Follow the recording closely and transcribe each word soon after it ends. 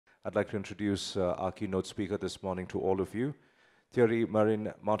I'd like to introduce our keynote speaker this morning to all of you. Thierry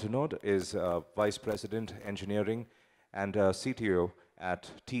Marin Martinod is Vice President, Engineering and CTO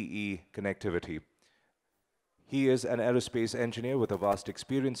at TE Connectivity. He is an aerospace engineer with a vast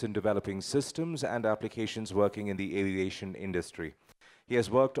experience in developing systems and applications working in the aviation industry. He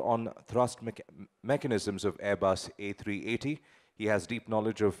has worked on thrust mechanisms of Airbus A380. He has deep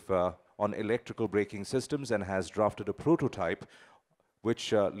knowledge of on electrical braking systems and has drafted a prototype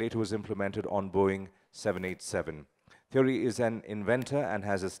which later was implemented on Boeing 787. Thierry is an inventor and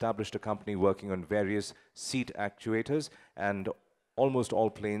has established a company working on various seat actuators, and almost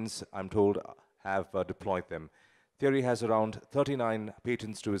all planes, I'm told, have deployed them. Thierry has around 39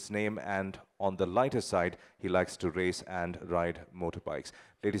 patents to his name, and on the lighter side, he likes to race and ride motorbikes.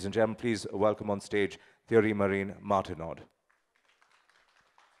 Ladies and gentlemen, please welcome on stage Thierry Marin Martinod.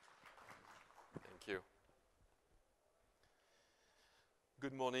 Thank you.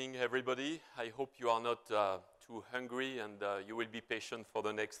 Good morning, everybody. I hope you are not too hungry and you will be patient for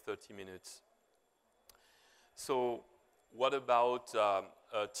the next 30 minutes. So, what about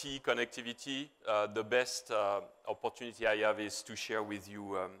TE Connectivity? The best opportunity I have is to share with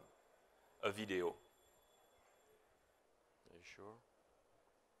you a video. Are you sure?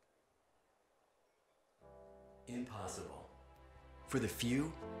 Impossible. For the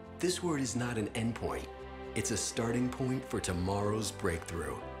few, this word is not an endpoint. It's a starting point for tomorrow's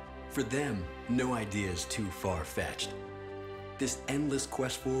breakthrough. For them, no idea is too far-fetched. This endless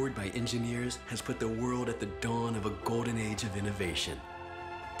quest forward by engineers has put the world at the dawn of a golden age of innovation.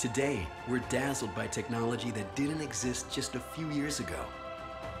 Today, we're dazzled by technology that didn't exist just a few years ago.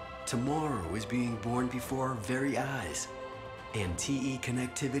 Tomorrow is being born before our very eyes. And TE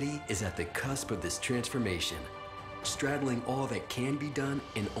Connectivity is at the cusp of this transformation, straddling all that can be done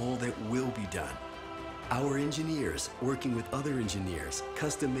and all that will be done. Our engineers, working with other engineers,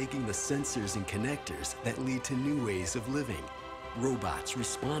 custom making the sensors and connectors that lead to new ways of living. Robots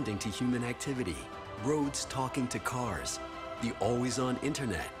responding to human activity, roads talking to cars, the always-on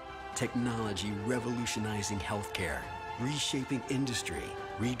internet, technology revolutionizing healthcare, reshaping industry,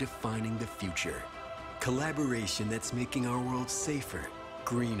 redefining the future. Collaboration that's making our world safer,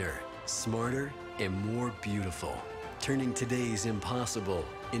 greener, smarter, and more beautiful, turning today's impossible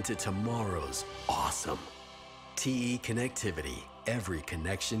into tomorrow's awesome. TE Connectivity, every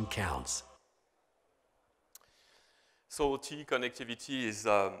connection counts. So TE Connectivity is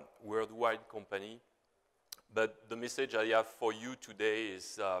a worldwide company, but the message I have for you today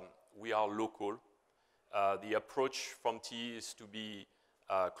is we are local. The approach from TE is to be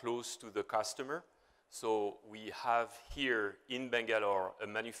close to the customer. So we have here in Bangalore a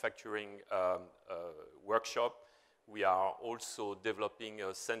manufacturing workshop. We are also developing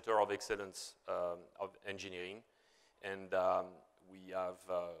a center of excellence of engineering, and we have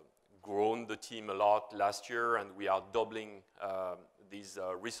grown the team a lot last year, and we are doubling these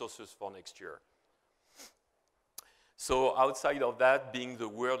resources for next year. So outside of that, being the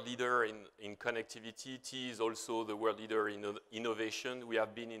world leader in connectivity, TE is also the world leader in innovation. We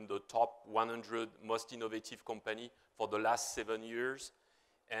have been in the top 100 most innovative company for the last 7 years.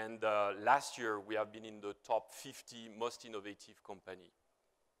 And last year, we have been in the top 50 most innovative company.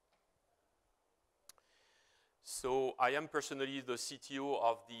 So I am personally the CTO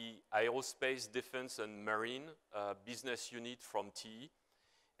of the Aerospace, Defense and Marine business unit from TE.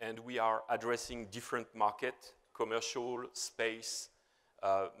 And we are addressing different markets: commercial, space,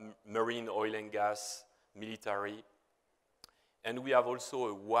 marine, oil and gas, military. And we have also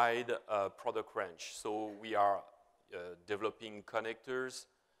a wide product range. So we are developing connectors,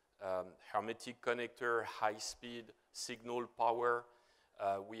 hermetic connector, high speed, signal power.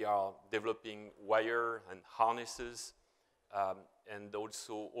 We are developing wire and harnesses, and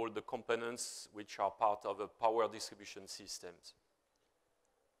also all the components which are part of a power distribution systems.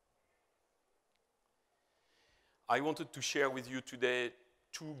 I wanted to share with you today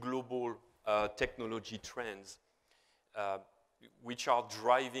two global technology trends which are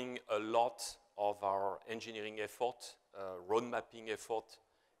driving a lot of our engineering effort, road mapping effort,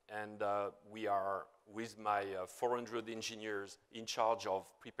 and we are, with my 400 engineers, in charge of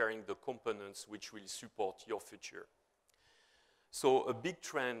preparing the components which will support your future. So a big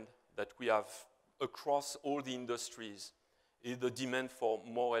trend that we have across all the industries is the demand for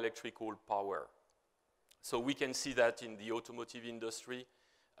more electrical power. So we can see that in the automotive industry.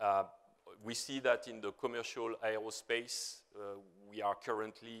 We see that in the commercial aerospace. We are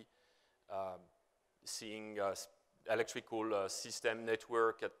currently seeing electrical system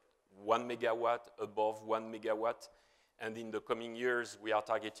network at 1 megawatt, above 1 megawatt. And in the coming years, we are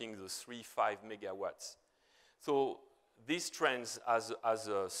targeting the 3-5 megawatts. So these trends, as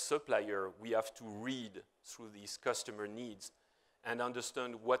a supplier, we have to read through these customer needs and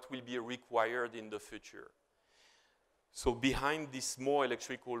understand what will be required in the future. So behind this more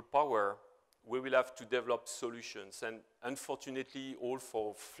electrical power, we will have to develop solutions. And unfortunately, all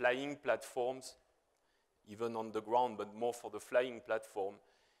for flying platforms, even on the ground, but more for the flying platform,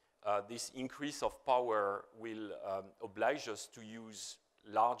 this increase of power will oblige us to use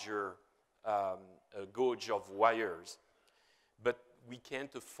larger gauge of wires. But we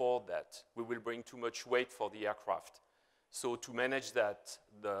can't afford that. We will bring too much weight for the aircraft. So to manage that,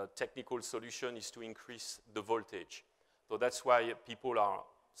 the technical solution is to increase the voltage. So that's why people are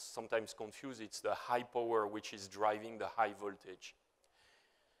sometimes confused. It's the high power which is driving the high voltage.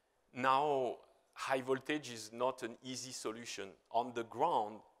 Now, high voltage is not an easy solution. On the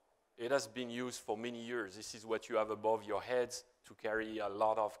ground, it has been used for many years. This is what you have above your heads to carry a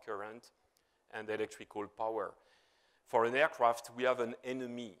lot of current and electrical power. For an aircraft, we have an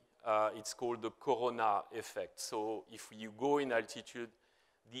enemy. It's called the corona effect. So if you go in altitude,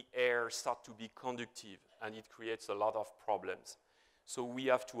 the air starts to be conductive, and it creates a lot of problems. So we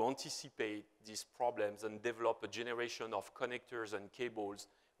have to anticipate these problems and develop a generation of connectors and cables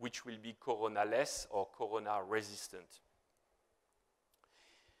which will be corona-less or corona-resistant.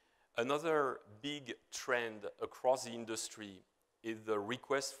 Another big trend across the industry is the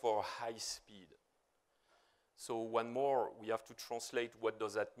request for high speed. So one more, we have to translate what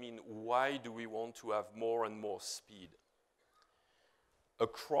does that mean. Why do we want to have more and more speed?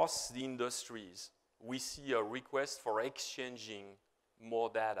 Across the industries, we see a request for exchanging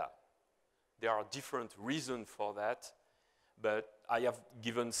more data. There are different reasons for that, but I have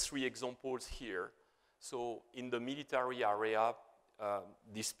given 3 examples here. So in the military area,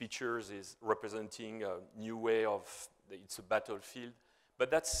 this picture is representing a new way of, it's a battlefield, but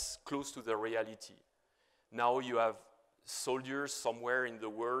that's close to the reality. Now you have soldiers somewhere in the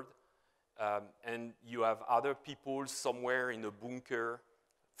world, and you have other people somewhere in a bunker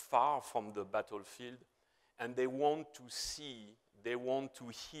far from the battlefield, and they want to see, they want to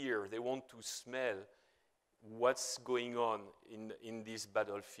hear, they want to smell what's going on in this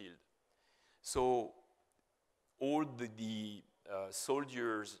battlefield. So all the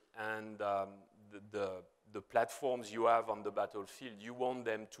soldiers and the platforms you have on the battlefield, you want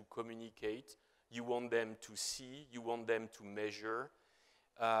them to communicate, you want them to see, you want them to measure.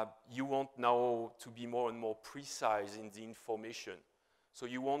 You want now to be more and more precise in the information. So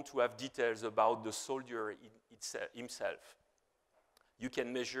you want to have details about the soldier himself. You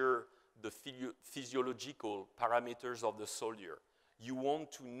can measure the physiological parameters of the soldier. You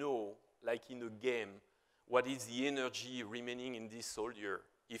want to know, like in a game, what is the energy remaining in this soldier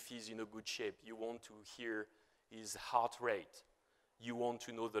if he's in a good shape. You want to hear his heart rate. You want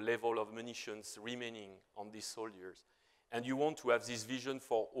to know the level of munitions remaining on these soldiers. And you want to have this vision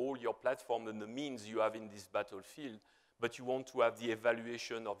for all your platform and the means you have in this battlefield, but you want to have the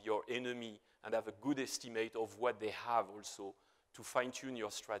evaluation of your enemy and have a good estimate of what they have also to fine-tune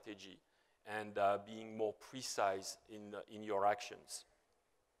your strategy and being more precise in your actions.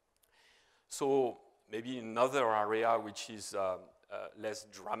 So maybe another area which is less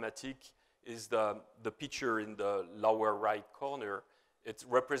dramatic is the picture in the lower right corner. It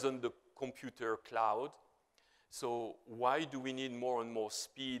represents the computer cloud. So why do we need more and more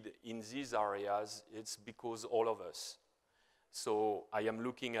speed in these areas? It's because all of us. So I am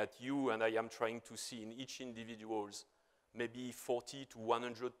looking at you and I am trying to see in each individual's maybe 40 to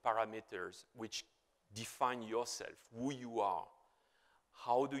 100 parameters which define yourself, who you are,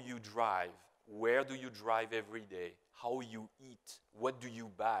 how do you drive, where do you drive every day, how you eat, what do you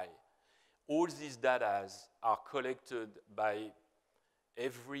buy. All these data are collected by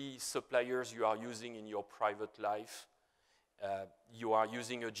every suppliers you are using in your private life. You are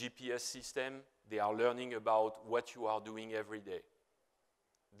using a GPS system. They are learning about what you are doing every day.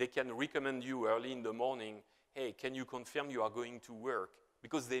 They can recommend you early in the morning, hey, can you confirm you are going to work?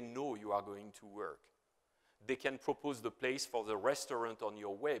 Because they know you are going to work. They can propose the place for the restaurant on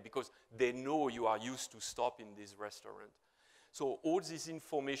your way because they know you are used to stop in this restaurant. So all this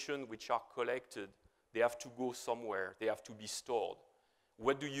information which are collected, they have to go somewhere. They have to be stored.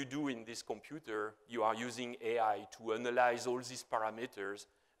 What do you do in this computer? You are using AI to analyze all these parameters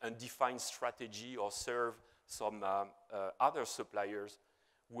and define strategy or serve some other suppliers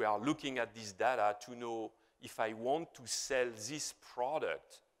who are looking at this data to know if I want to sell this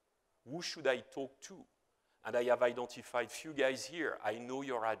product, who should I talk to? And I have identified few guys here. I know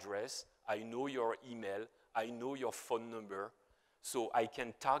your address, I know your email, I know your phone number, so I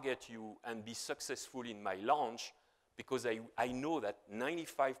can target you and be successful in my launch because I know that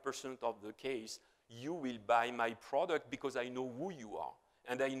 95% of the case, you will buy my product because I know who you are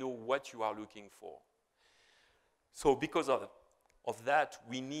and I know what you are looking for. So because of that,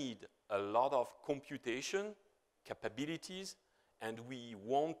 we need a lot of computation capabilities, and we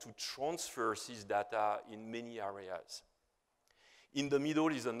want to transfer this data in many areas. In the middle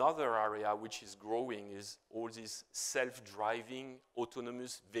is another area which is growing, is all these self-driving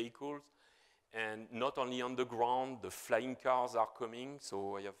autonomous vehicles. And not only on the ground, the flying cars are coming,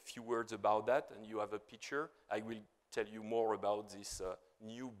 so I have a few words about that, and you have a picture. I will tell you more about this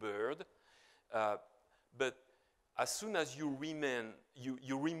new bird. But as soon as you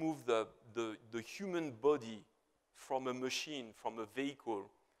remove the human body from a machine, from a vehicle,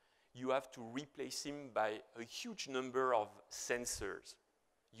 you have to replace him by a huge number of sensors.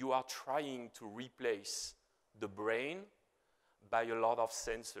 You are trying to replace the brain by a lot of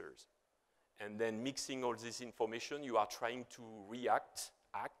sensors. And then mixing all this information, you are trying to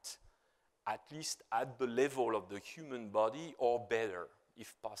act at least at the level of the human body or better,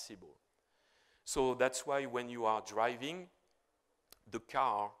 if possible. So that's why when you are driving, the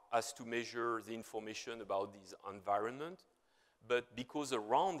car has to measure the information about his environment, but because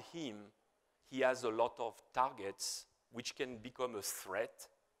around him, he has a lot of targets which can become a threat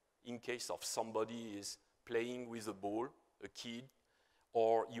in case of somebody is playing with a ball, a kid,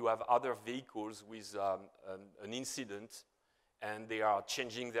 or you have other vehicles with an incident and they are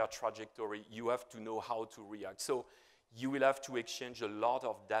changing their trajectory. You have to know how to react. So you will have to exchange a lot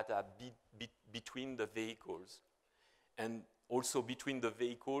of data between the vehicles, and also between the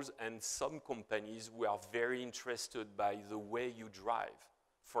vehicles and some companies who are very interested by the way you drive.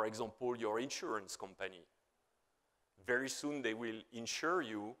 For example, your insurance company. Very soon they will insure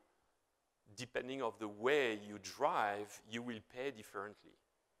you. Depending on the way you drive, you will pay differently.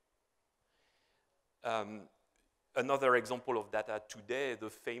 Another example of data today, the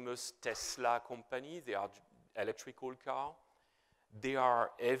famous Tesla company, they are electrical car. They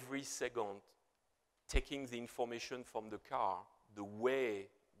are every second taking the information from the car, the way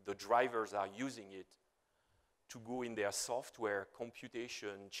the drivers are using it, to go in their software,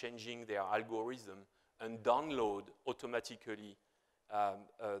 computation, changing their algorithm, and download automatically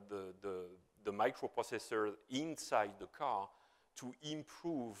the microprocessor inside the car to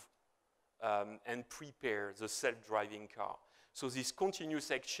improve and prepare the self-driving car. So this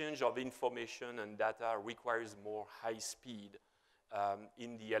continuous exchange of information and data requires more high speed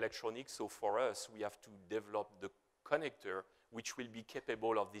in the electronics. So for us, we have to develop the connector which will be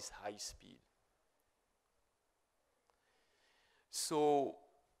capable of this high speed. So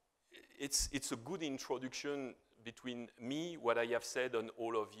it's a good introduction between me, what I have said, and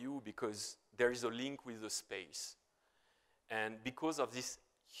all of you, because there is a link with the space. And because of this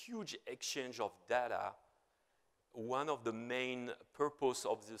huge exchange of data, one of the main purpose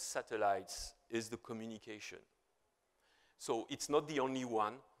of the satellites is the communication. So it's not the only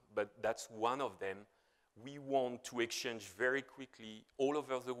one, but that's one of them. We want to exchange very quickly all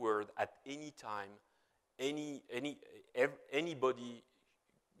over the world at any time. Anybody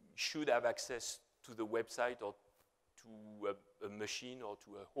should have access to the website or to a machine or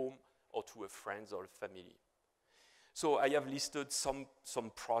to a home or to a friend or a family. So I have listed some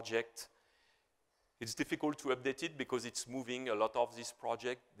projects. It's difficult to update it because it's moving. A lot of these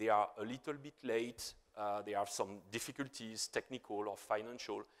projects, they are a little bit late. There are some difficulties, technical or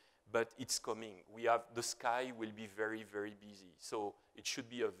financial, but it's coming. The sky will be very, very busy. So it should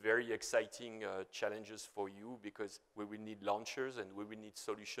be a very exciting challenges for you, because we will need launchers and we will need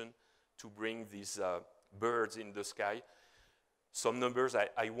solutions to bring these birds in the sky. Some numbers,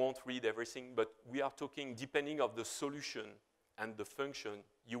 I won't read everything, but we are talking, depending on the solution and the function,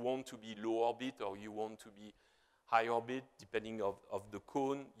 you want to be low orbit or you want to be high orbit, depending of the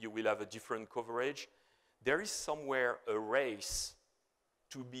cone, you will have a different coverage. There is somewhere a race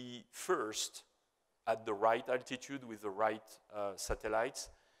to be first at the right altitude with the right satellites.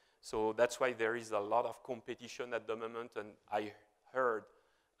 So that's why there is a lot of competition at the moment, and I heard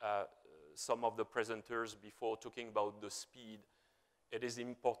some of the presenters before talking about the speed. It is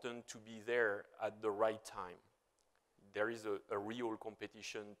important to be there at the right time. There is a real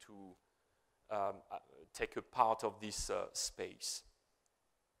competition to take a part of this space.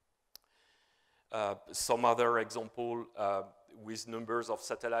 Some other example with numbers of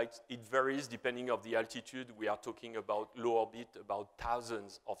satellites, it varies depending on the altitude. We are talking about low orbit, about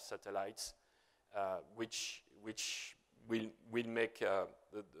thousands of satellites, which will make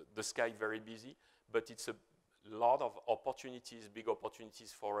the sky very busy, but it's a lot of opportunities, big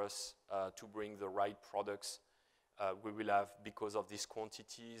opportunities for us to bring the right products. We will have, because of these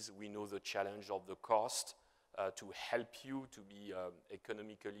quantities, we know the challenge of the cost. to help you to be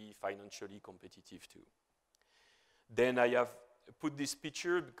economically, financially competitive too. Then I have put this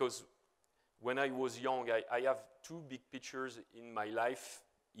picture because when I was young, I have two big pictures in my life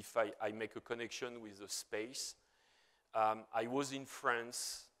if I make a connection with the space. I was in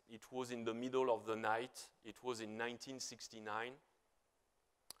France. It was in the middle of the night. It was in 1969.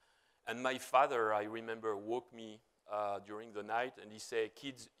 And my father, I remember, woke me during the night and he said,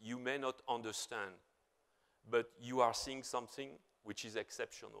 "Kids, you may not understand, but you are seeing something which is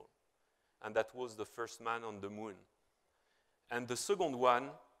exceptional." And that was the first man on the moon. And the second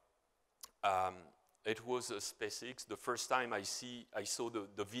one, it was SpaceX. The first time I saw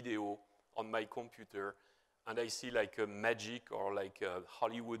the video on my computer, and I see like a magic or like a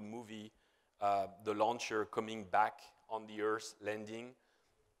Hollywood movie, the launcher coming back on the Earth, landing,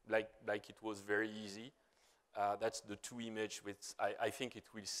 like it was very easy. That's the two images which I think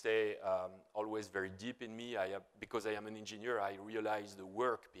it will stay always very deep in me. Because I am an engineer, I realize the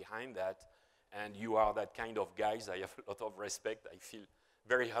work behind that. And you are that kind of guys. I have a lot of respect. I feel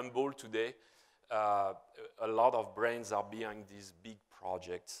very humble today. A lot of brains are behind these big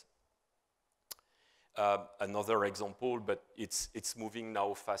projects. Another example, but it's moving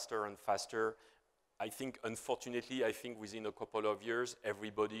now faster and faster. I think, unfortunately, within a couple of years,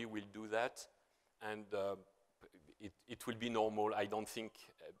 everybody will do that. And it will be normal. I don't think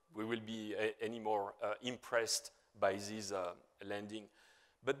we will be any more impressed by this landing.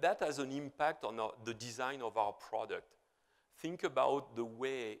 But that has an impact on the design of our product. Think about the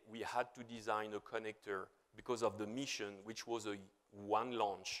way we had to design a connector because of the mission, which was a one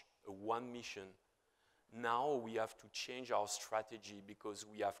launch, a one mission. Now we have to change our strategy because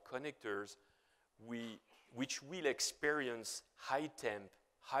we have connectors which will experience high temp,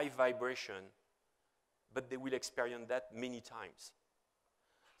 high vibration, but they will experience that many times.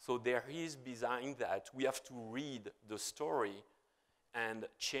 So there is behind that, we have to read the story and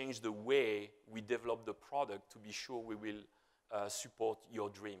change the way we develop the product to be sure we will support your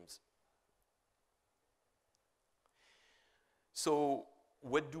dreams. So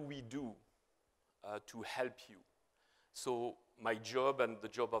what do we do to help you? So my job and the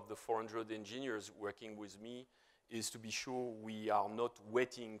job of the 400 engineers working with me is to be sure we are not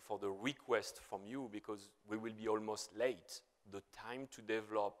waiting for the request from you because we will be almost late. The time to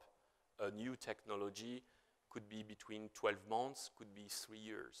develop a new technology could be between 12 months, could be 3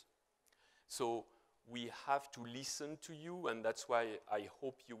 years. So we have to listen to you, and that's why I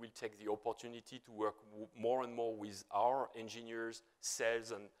hope you will take the opportunity to work more and more with our engineers,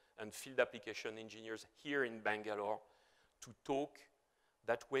 sales and field application engineers here in Bangalore to talk.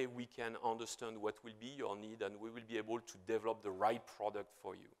 That way we can understand what will be your need and we will be able to develop the right product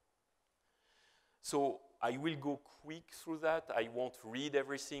for you. So I will go quick through that. I won't read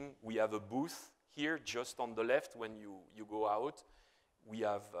everything. We have a booth here just on the left when you go out. We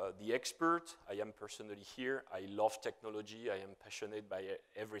have the expert. I am personally here. I love technology. I am passionate by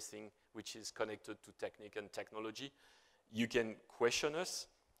everything which is connected to technique and technology. You can question us.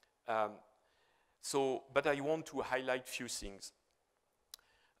 But I want to highlight a few things.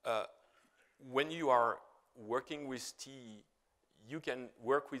 When you are working with TE, you can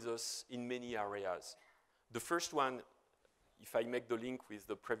work with us in many areas. The first one, if I make the link with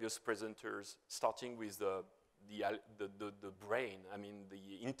the previous presenters, starting with the brain, I mean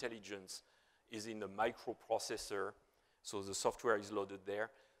the intelligence is in the microprocessor, so the software is loaded there.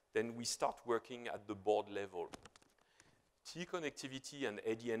 Then we start working at the board level. TE Connectivity and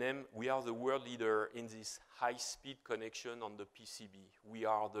ADNM, we are the world leader in this high-speed connection on the PCB. We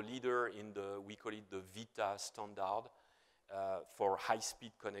are the leader in we call it the Vita standard for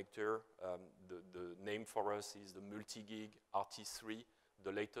high-speed connector. The name for us is the multi-gig RT3,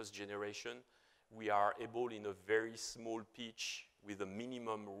 the latest generation. We are able in a very small pitch with a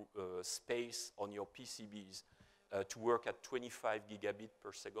minimum space on your PCBs to work at 25 gigabit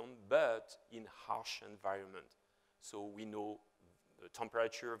per second, but in harsh environment. So we know the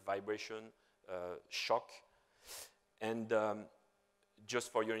temperature, vibration, shock. And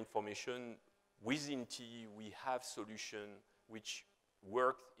just for your information, within TE, we have solutions which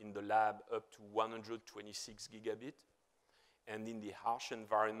work in the lab up to 126 gigabit. And in the harsh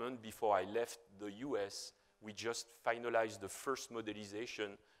environment, before I left the US, we just finalized the first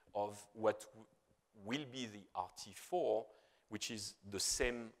modelization of what will be the RT4, which is the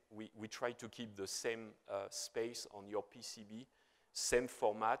same, we try to keep the same space on your PCB, same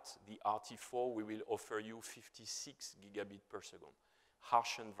format, the RT4, we will offer you 56 gigabit per second,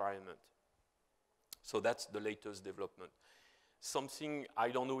 harsh environment. So that's the latest development. Something, I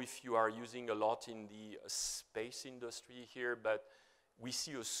don't know if you are using a lot in the space industry here, but we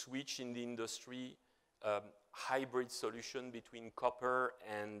see a switch in the industry. hybrid solution between copper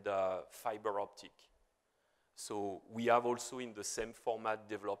and fiber optic. So we have also in the same format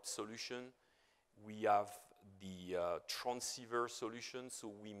developed solution. We have the transceiver solution, so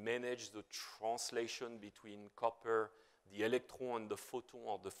we manage the translation between copper, the electron and the photon,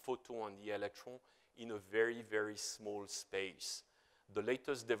 or the photon and the electron in a very, very small space. The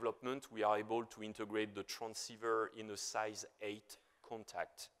latest development, we are able to integrate the transceiver in a size 8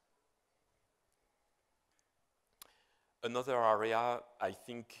 contact. Another area, I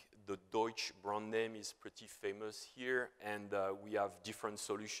think the Deutsch brand name is pretty famous here, and we have different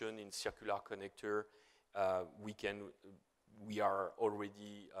solutions in circular connector. We are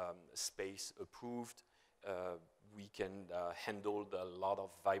already space approved. We can handle a lot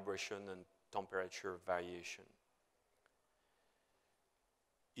of vibration and temperature variation.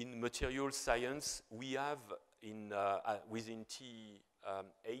 In material science, we have within TE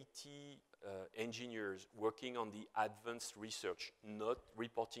 80 engineers working on the advanced research, not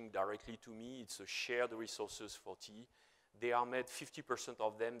reporting directly to me. It's a shared resources for TE. They are made, 50%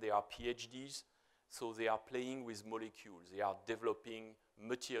 of them, they are PhDs, so they are playing with molecules. They are developing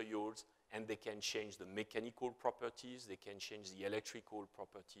materials, and they can change the mechanical properties, they can change the electrical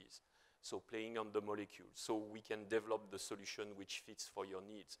properties. So playing on the molecules. So we can develop the solution which fits for your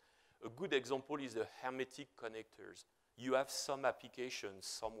needs. A good example is the hermetic connectors. You have some applications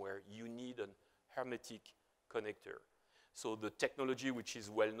somewhere, you need a hermetic connector. So the technology which is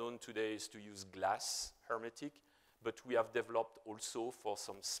well known today is to use glass hermetic, but we have developed also for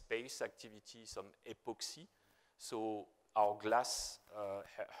some space activity, some epoxy. So our glass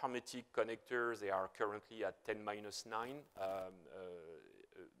hermetic connectors, they are currently at 10⁻⁹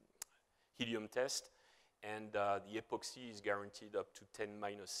 helium test, and the epoxy is guaranteed up to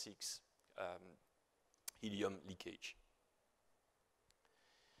 10⁻⁶ helium leakage.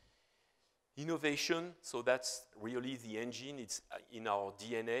 Innovation, so that's really the engine. It's in our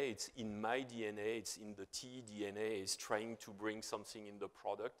DNA, it's in my DNA, it's in the TE DNA, it's trying to bring something in the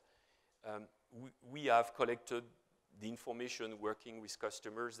product. We have collected the information working with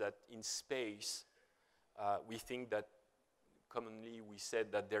customers that in space, we think that commonly we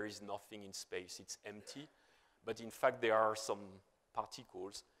said that there is nothing in space, it's empty, but in fact there are some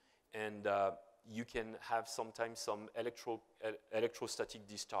particles, and you can have sometimes some electrostatic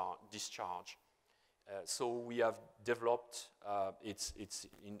discharge. So we have developed, it's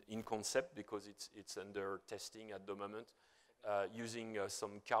in concept because it's under testing at the moment, using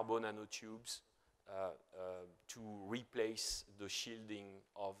some carbon nanotubes to replace the shielding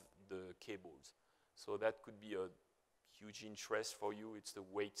of the cables. So that could be a huge interest for you. It's the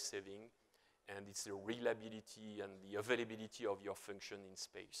weight saving, and it's the reliability and the availability of your function in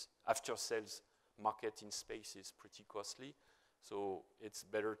space. After sales market in space is pretty costly, so it's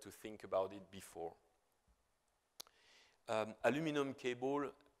better to think about it before. Aluminum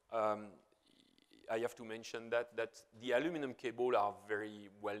cable, I have to mention that the aluminum cable are very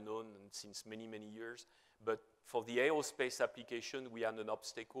well known and since many, many years, but for the aerospace application, we had an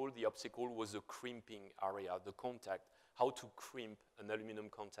obstacle. The obstacle was the crimping area, the contact, how to crimp an aluminum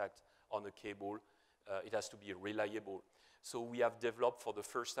contact on a cable. It has to be reliable. So we have developed for the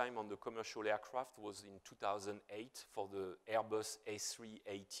first time on the commercial aircraft, was in 2008 for the Airbus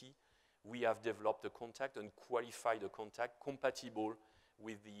A380. We have developed a contact and qualified a contact compatible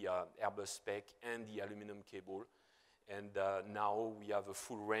with the Airbus spec and the aluminum cable. And now we have a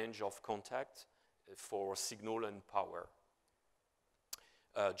full range of contact for signal and power.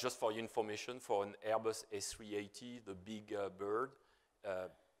 Just for your information, for an Airbus A380, the big bird,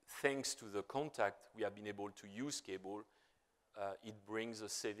 thanks to the contact we have been able to use cable, it brings a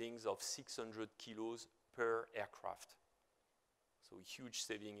savings of 600 kilos per aircraft. So a huge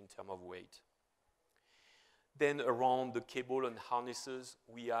saving in terms of weight. Then around the cable and harnesses,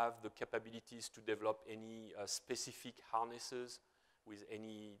 we have the capabilities to develop any specific harnesses with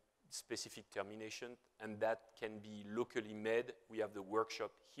any specific termination, and that can be locally made. We have the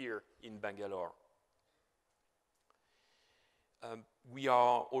workshop here in Bangalore. We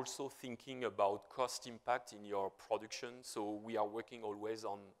are also thinking about cost impact in your production, so we are working always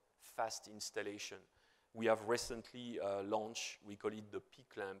on fast installation. We have recently launched, we call it the P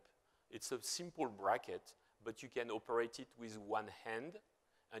clamp. It's a simple bracket, but you can operate it with one hand,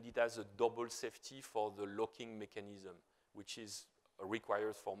 and it has a double safety for the locking mechanism, which is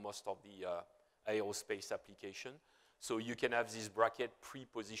required for most of the aerospace application. So you can have this bracket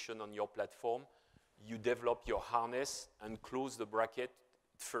pre-positioned on your platform. You develop your harness and close the bracket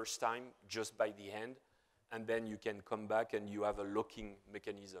first time just by the hand, and then you can come back and you have a locking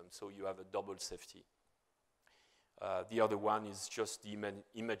mechanism, so you have a double safety. The other one is just the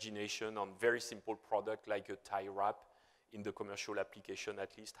imagination on very simple product like a tie wrap. In the commercial application,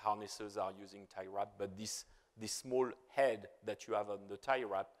 at least, harnesses are using tie wrap, but this small head that you have on the tie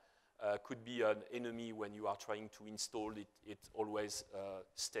wrap could be an enemy when you are trying to install it. It always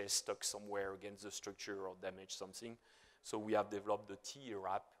stays stuck somewhere against the structure or damage something. So we have developed the tie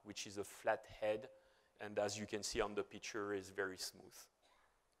wrap, which is a flat head, and as you can see on the picture, is very smooth.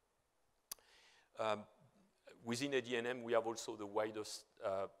 Within AD&M, we have also the widest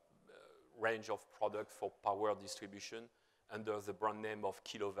range of product for power distribution under the brand name of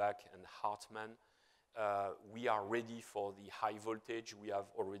Kilovac and Hartmann. We are ready for the high voltage. We have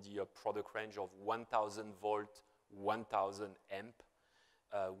already a product range of 1,000 volt, 1,000 amp.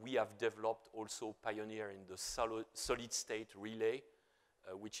 We have developed also pioneer in the solid state relay,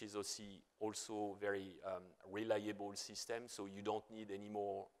 which is also very reliable system, so you don't need any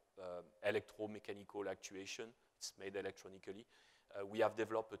more electromechanical actuation. It's made electronically. We have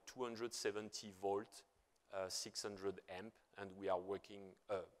developed a 270 volt, 600 amp, and we are working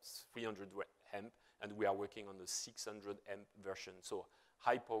 300 amp, and we are working on the 600 amp version, so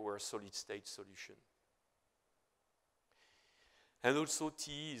high power solid state solution. And also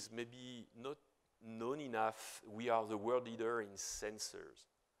TE is maybe not known enough. We are the world leader in sensors.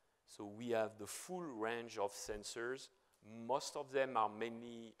 So we have the full range of sensors. Most of them are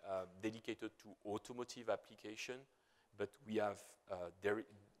mainly dedicated to automotive application, but we have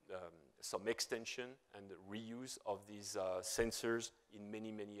some extension and reuse of these sensors in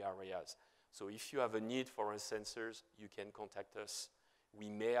many, many areas. So if you have a need for sensors, you can contact us. We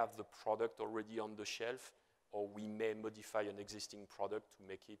may have the product already on the shelf, or we may modify an existing product to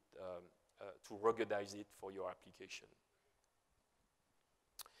make it, to ruggedize it for your application.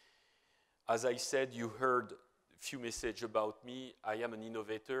 As I said, you heard a few messages about me. I am an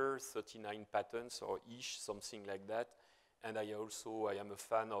innovator, 39 patents or ish, something like that. And I am a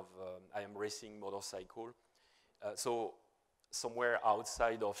fan of, I am racing motorcycle. So somewhere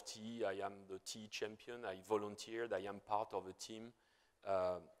outside of TE, I am the TE champion. I volunteered. I am part of a team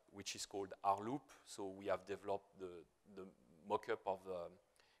which is called R-Loop. So we have developed the mock-up of,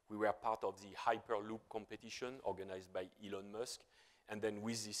 we were part of the Hyperloop competition organized by Elon Musk. And then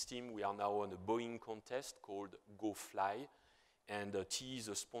with this team, we are now on a Boeing contest called Go Fly. And TE is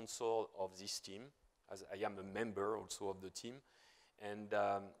a sponsor of this team, as I am a member also of the team. And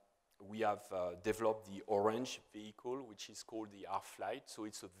we have developed the orange vehicle, which is called the R-Flight. So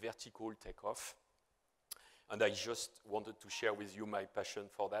it's a vertical takeoff. And I just wanted to share with you my passion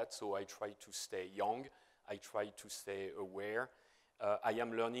for that. So I try to stay young. I try to stay aware. I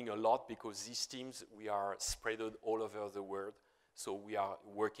am learning a lot because these teams, we are spread all over the world. So we are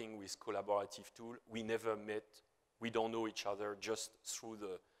working with collaborative tools. We never met. We don't know each other just through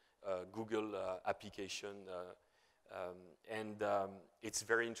the Google application. It's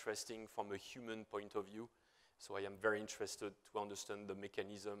very interesting from a human point of view. So I am very interested to understand the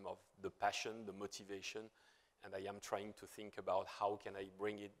mechanism of the passion, the motivation. And I am trying to think about how can I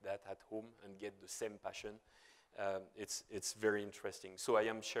bring that at home and get the same passion. It's very interesting. So I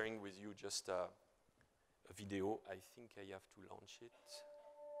am sharing with you just a video. I think I have to launch it.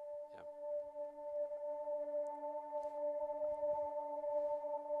 Yeah.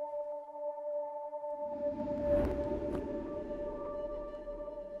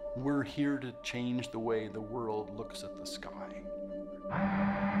 We're here to change the way the world looks at the sky.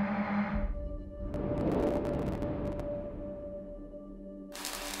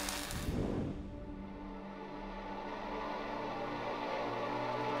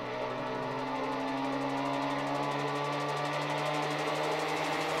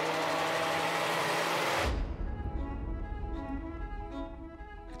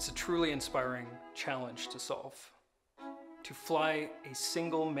 It's a truly inspiring challenge to solve. To fly a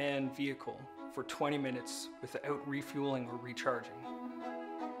single man vehicle for 20 minutes without refueling or recharging.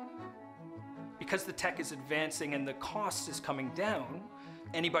 Because the tech is advancing and the cost is coming down,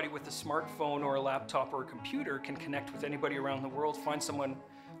 anybody with a smartphone or a laptop or a computer can connect with anybody around the world, find someone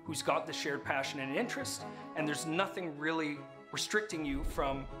who's got the shared passion and interest, and there's nothing really restricting you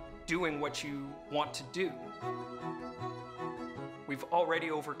from doing what you want to do. We've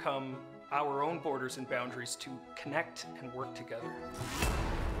already overcome our own borders and boundaries to connect and work together.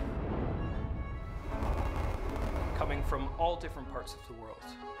 Coming from all different parts of the world,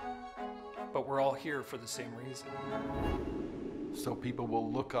 but we're all here for the same reason. So people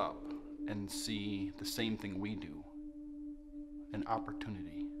will look up and see the same thing we do, an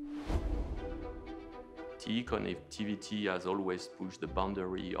opportunity. TE connectivity has always pushed the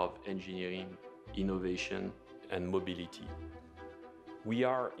boundary of engineering, innovation, and mobility. We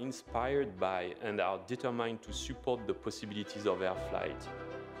are inspired by and are determined to support the possibilities of air flight,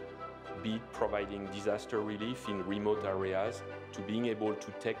 be it providing disaster relief in remote areas to being able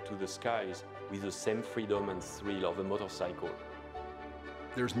to take to the skies with the same freedom and thrill of a motorcycle.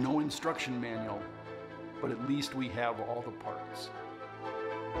 There's no instruction manual, but at least we have all the parts.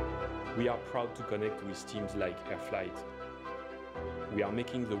 We are proud to connect with teams like Airflight. We are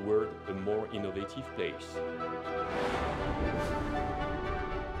making the world a more innovative place.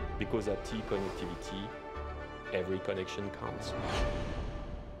 Because at T Connectivity, every connection counts.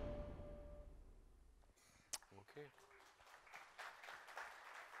 Okay.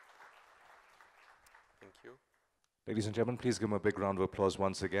 Thank you. Ladies and gentlemen, please give him a big round of applause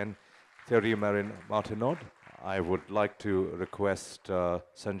once again. Thierry, Marin, Martinod. I would like to request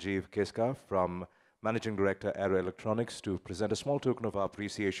Sanjeev Keska from Managing Director Aero Electronics to present a small token of our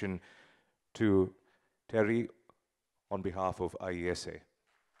appreciation to Thierry on behalf of IESA.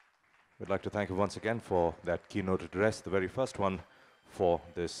 We'd like to thank you once again for that keynote address, the very first one for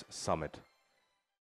this summit.